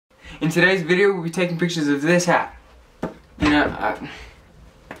In today's video, we'll be taking pictures of this hat. You know,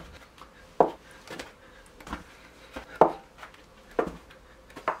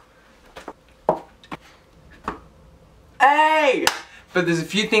 Hey! But there's a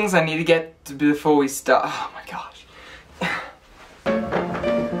few things I need to get to before we start. Oh my gosh.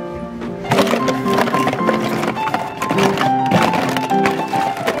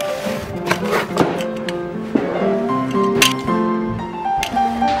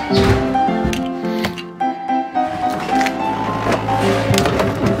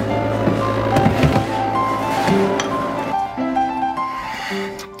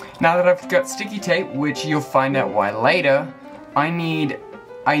 Now that I've got sticky tape, which you'll find out why later, I need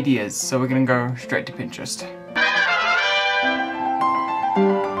ideas, so we're gonna go straight to Pinterest.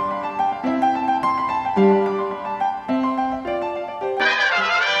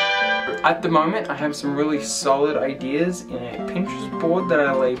 At the moment, I have some really solid ideas in a Pinterest board that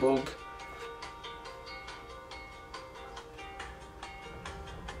I labeled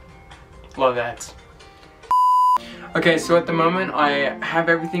Love Ads. Okay, so at the moment I have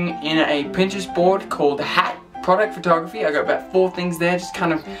everything in a Pinterest board called Hat Product Photography. I got about 4 things there, just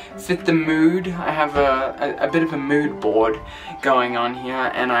kind of fit the mood. I have a bit of a mood board going on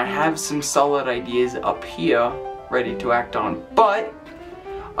here, and I have some solid ideas up here ready to act on. But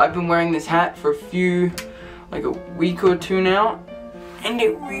I've been wearing this hat for like a week or 2 now, and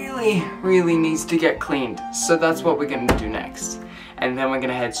it really needs to get cleaned. So that's what we're gonna do next. And then we're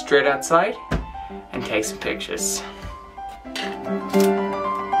gonna head straight outside and take some pictures.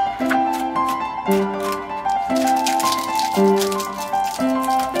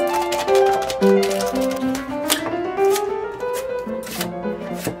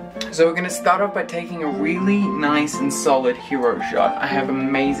 So we're going to start off by taking a really nice and solid hero shot. I have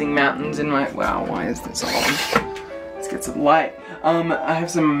amazing mountains in my... Wow, why is this on? Let's get some light. I have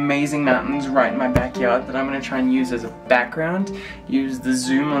some amazing mountains right in my backyard that I'm going to try and use as a background. Use the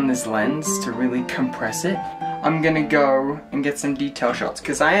zoom on this lens to really compress it. I'm going to go and get some detail shots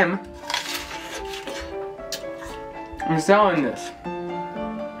because I'm selling this.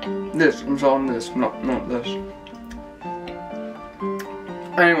 I'm selling this, not this.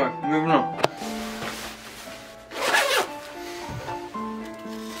 Anyway, moving on.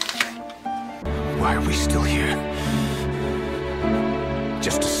 Why are we still here?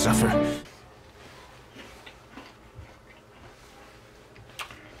 Just to suffer?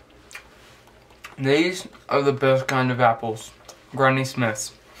 These are the best kind of apples. Granny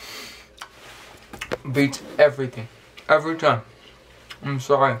Smith's. Beats everything. Every time. I'm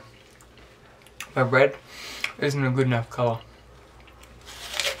sorry. But red isn't a good enough color.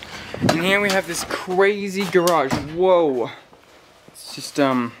 And here we have this crazy garage. Whoa. Let's just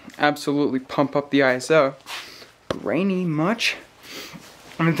absolutely pump up the ISO. Grainy much?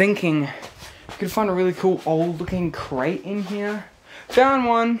 I'm thinking I could find a really cool old looking crate in here. Found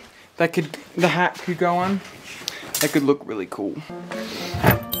one that the hat could go on. That could look really cool.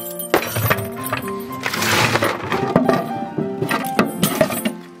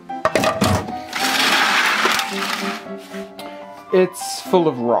 It's full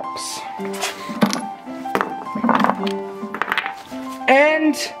of rocks.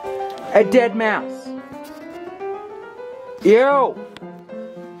 And a dead mouse. Yo!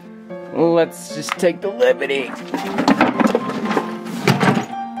 Let's just take the liberty.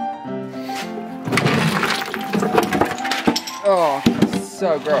 Oh,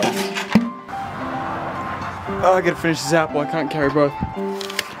 so gross. Oh, I gotta finish this apple. I can't carry both.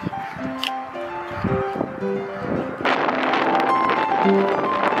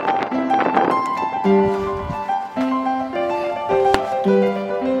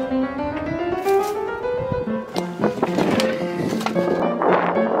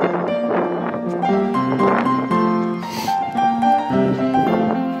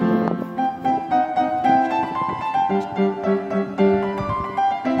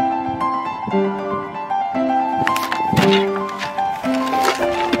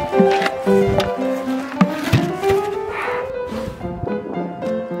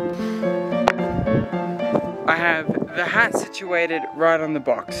 I have the hat situated right on the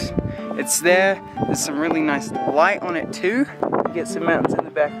box. It's there, there's some really nice light on it too. You get some mountains in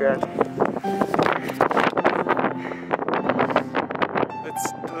the background.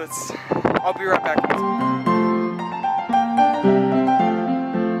 I'll be right back.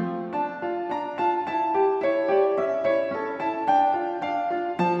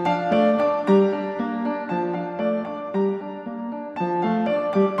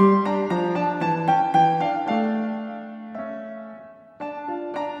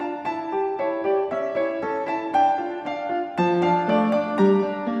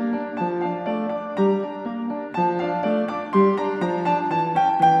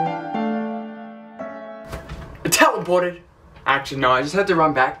 Actually, no, I just had to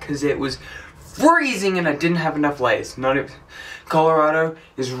run back because it was freezing and I didn't have enough layers. Colorado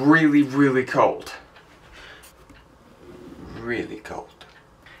is really, really cold. Really cold.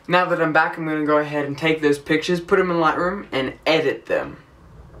 Now that I'm back, I'm going to go ahead and take those pictures, put them in Lightroom, and edit them.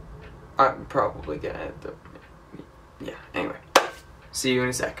 I'm probably going to edit them. Yeah, anyway. See you in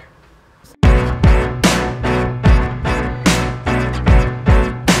a sec.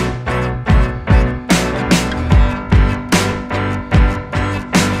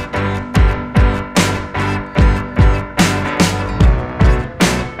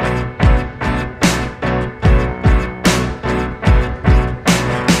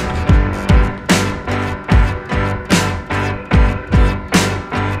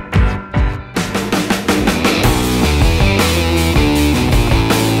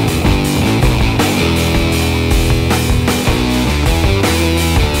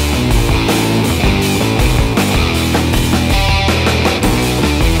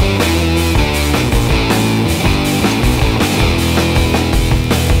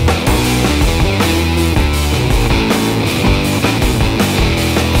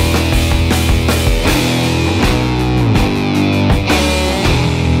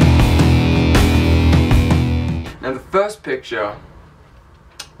 First picture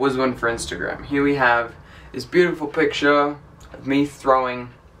was one for Instagram. Here we have this beautiful picture of me throwing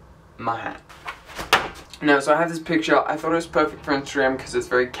my hat. Now, so I have this picture. I thought it was perfect for Instagram because it's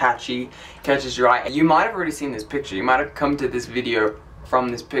very catchy, catches your eye. You might have already seen this picture. You might have come to this video from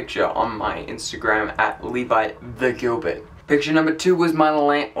this picture on my Instagram at Levi Gilbert. Picture number 2 was my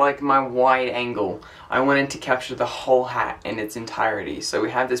wide angle. I wanted to capture the whole hat in its entirety. So we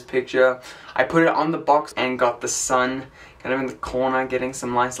have this picture. I put it on the box and got the sun kind of in the corner, getting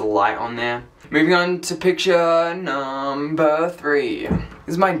some nice light on there. Moving on to picture number 3. This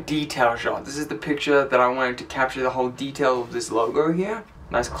is my detail shot. This is the picture that I wanted to capture the whole detail of this logo here.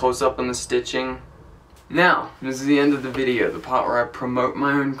 Nice close up on the stitching. Now, this is the end of the video, the part where I promote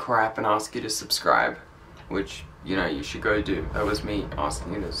my own crap and ask you to subscribe, which, you know, you should go do. That was me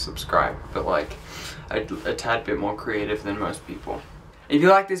asking you to subscribe, but like a tad bit more creative than most people. If you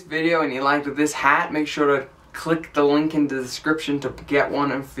like this video and you liked this hat, make sure to click the link in the description to get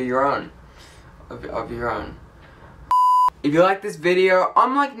one for your own. Of your own. If you like this video,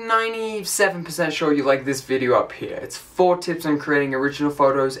 I'm like 97% sure you like this video up here. It's 4 tips on creating original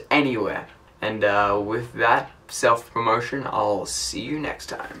photos anywhere. And with that self-promotion, I'll see you next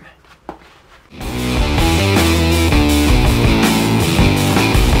time.